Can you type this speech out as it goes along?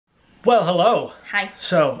Well, hello. Hi.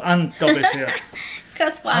 So, and Dobby's here.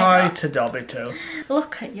 Because why Hi not? to Dobby too.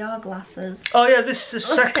 Look at your glasses. Oh yeah, this is a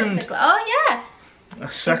Look second. at oh yeah.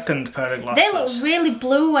 A second pair of glasses. They look really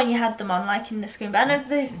blue when you had them on, like in the screen. But I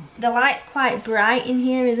know the light's quite bright in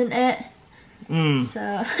here, isn't it?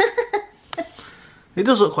 So. It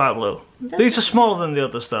does look quite blue. These are smaller than the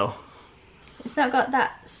others though. It's not got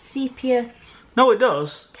that sepia. No, it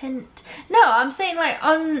does. Tint. No, I'm saying like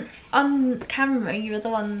on camera, your other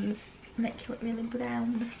ones make you look really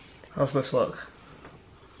brown. How's this look?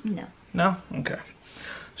 No. No? Okay.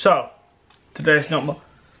 So, today's not more.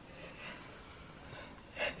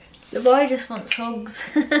 The boy just wants hugs.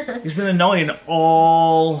 He's been annoying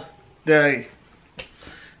all day.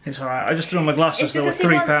 It's alright. I just threw on my glasses. They were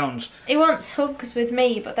 £3. He wants hugs with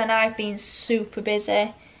me, but then I've been super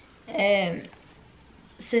busy.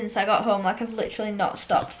 Since I got home, like I've literally not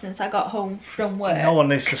stopped since I got home from work. No one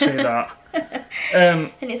needs to see that.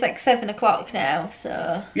 And it's like 7 o'clock now,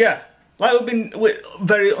 so. Yeah, like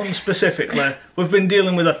very unspecifically, we've been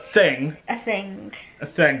dealing with a thing. A thing. A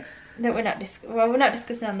thing. That we're not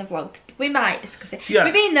discussing on the vlog. We might discuss it. Yeah.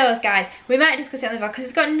 We're being those guys. We might discuss it on the vlog because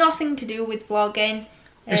it's got nothing to do with vlogging.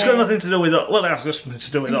 It's got nothing to do with, well, it has got something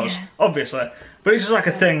to do with us, obviously. But it's just like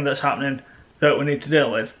a thing that's happening that we need to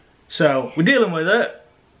deal with. So, we're dealing with it.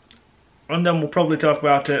 And then we'll probably talk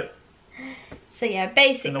about it. So yeah,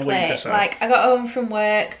 basically, in a week or so. like I got home from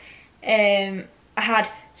work, I had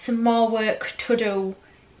some more work to do.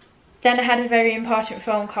 Then I had a very important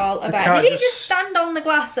phone call about. Did you just stand on the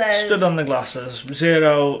glasses? Stood on the glasses.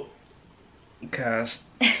 Zero cares.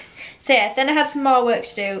 So yeah, then I had some more work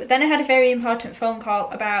to do. Then I had a very important phone call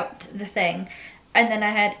about the thing, and then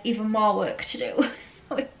I had even more work to do.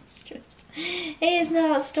 So it's just, it's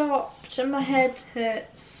not stopped, and my head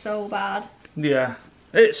hurts so bad. Yeah,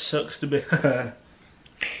 it sucks to be her.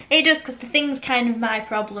 It does, because the thing's kind of my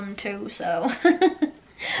problem too, so.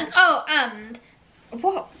 Oh, and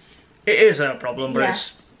what? It is her problem, but Yeah.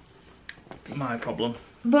 it's my problem.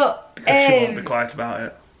 But Because she won't be quiet about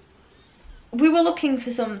it. we were looking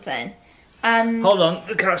for something, and Hold on,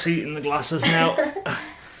 the cat's eating the glasses now.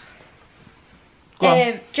 Go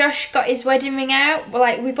on. Josh got his wedding ring out. Well,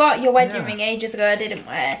 like, we bought your wedding ring ages ago, didn't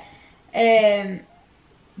we?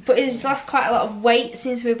 But it's lost quite a lot of weight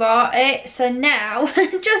since we bought it. So now,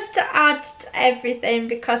 just to add to everything,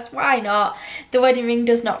 because why not? The wedding ring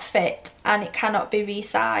does not fit and it cannot be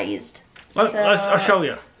resized. I'll show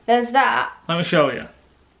you. There's that. Let me show you.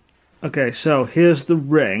 Okay, so here's the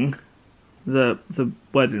ring, the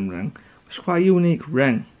wedding ring. It's quite a unique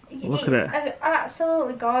ring. Look at it. It's an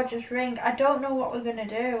absolutely gorgeous ring. I don't know what we're gonna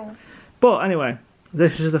do. But anyway,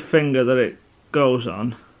 this is the finger that it goes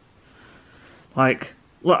on. Like,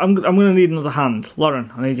 look, I'm gonna need another hand.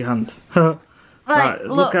 Lauren, I need your hand. Like,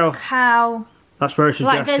 look how that's very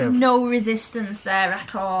suggestive. like there's no resistance there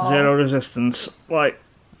at all. Zero resistance. Like,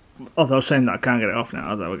 although saying that I can't get it off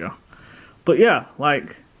now. Oh, there we go. But yeah,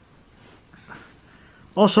 like.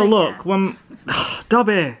 Also, So, look, when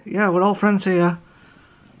Dobby, yeah, we're all friends here.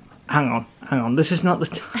 Hang on. This is not the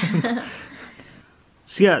time.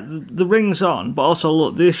 So yeah, the ring's on, but also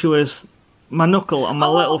look, the issue is my knuckle and my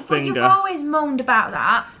little finger. You've always moaned about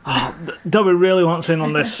that. Oh, Dobby really wants in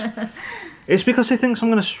on this. It's because he thinks I'm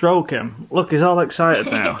going to stroke him. Look, he's all excited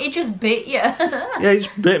now. It just bit you. Yeah, he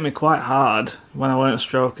just bit me quite hard when I weren't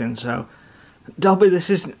stroking, so. Dobby, this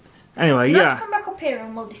is. Anyway, Let's come back up here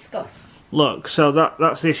and we'll discuss. Look, so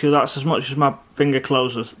that's the issue. That's as much as my finger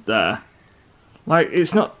closes there. Like,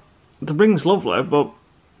 it's not. The ring's lovely, but.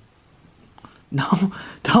 No,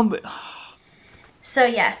 don't be. So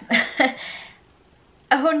yeah,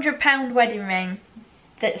 £100 wedding ring.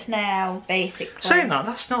 That's now basically. Saying that,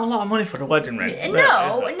 that's not a lot of money for a wedding ring.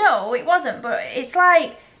 No, really, no, it wasn't. But it's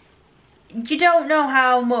like, you don't know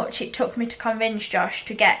how much it took me to convince Josh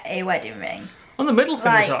to get a wedding ring. On the middle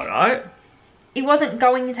finger's Like, alright. He wasn't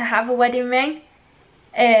going to have a wedding ring.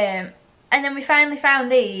 And then we finally found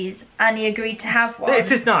these, and he agreed to have one. It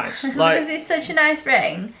is nice. Like, because it's such a nice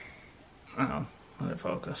ring. Hang on, let it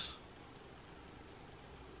focus.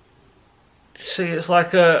 See, it's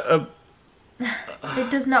like a It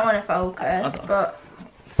does not want to focus, but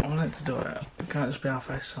I want it to do it. It can't just be our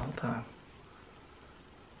face all the time.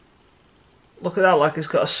 Look at that, like it's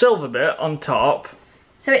got a silver bit on top.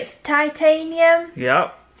 so it's titanium,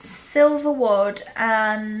 Yep. silver wood,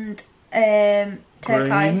 and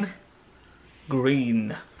turquoise.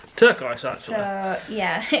 Green. Turquoise, actually. So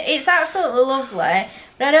yeah, it's absolutely lovely.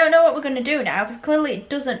 But I don't know what we're going to do now, because clearly it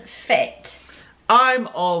doesn't fit. I'm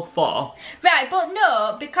all for. Right, but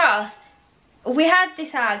no, because we had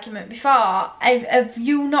this argument before of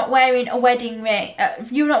you not wearing a wedding ring,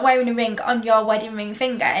 you not wearing a ring on your wedding ring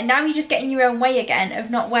finger, and now you're just getting your own way again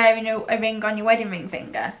of not wearing a ring on your wedding ring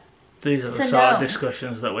finger. These are the sort of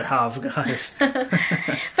discussions that we have, guys. But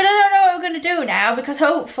I don't know what we're going to do now, because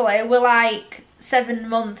hopefully we're like 7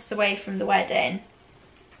 months away from the wedding.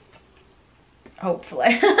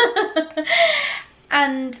 Hopefully.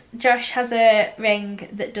 And Josh has a ring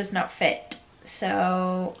that does not fit.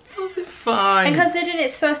 So it'll be fine. And considering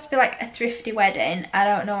it's supposed to be like a thrifty wedding, I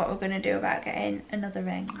don't know what we're going to do about getting another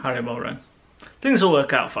ring. Haribo ring. Things will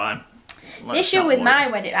work out fine. The issue with my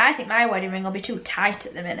wedding, I think my wedding ring will be too tight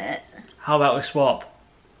at the minute. How about we swap?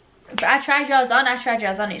 But I tried yours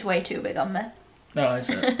on, it's way too big on me. No, is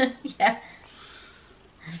it? Yeah.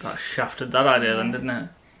 That shafted that idea then, didn't it?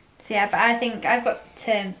 So yeah, but I think I've got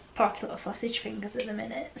porky little sausage fingers at the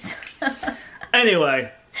minute.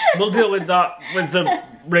 Anyway, we'll deal with that, with the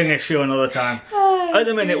ring issue another time. At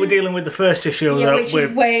the minute, we're dealing with the first issue, yeah, which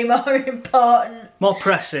is way more important. More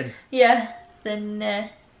pressing. Yeah, than a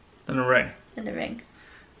ring. Than a ring.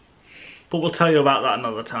 But we'll tell you about that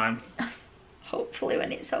another time. Hopefully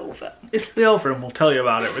when it's over. It'll be over and we'll tell you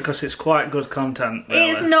about it, because it's quite good content,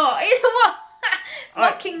 really. It's not. It's what?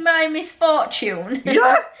 Mocking my misfortune.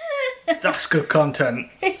 Yeah! That's good content.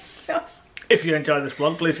 It's not. If you enjoyed this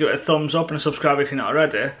vlog, please give it a thumbs up and subscribe if you're not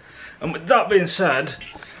already. And with that being said,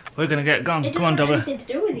 we're going to get gone. Come on, Dobby. It doesn't have anything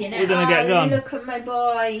to do with you now. We're going to get gone. Look at my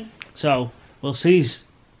boy. So, we'll see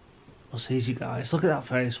you guys. Look at that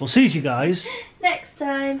face. We'll see you guys next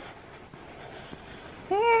time.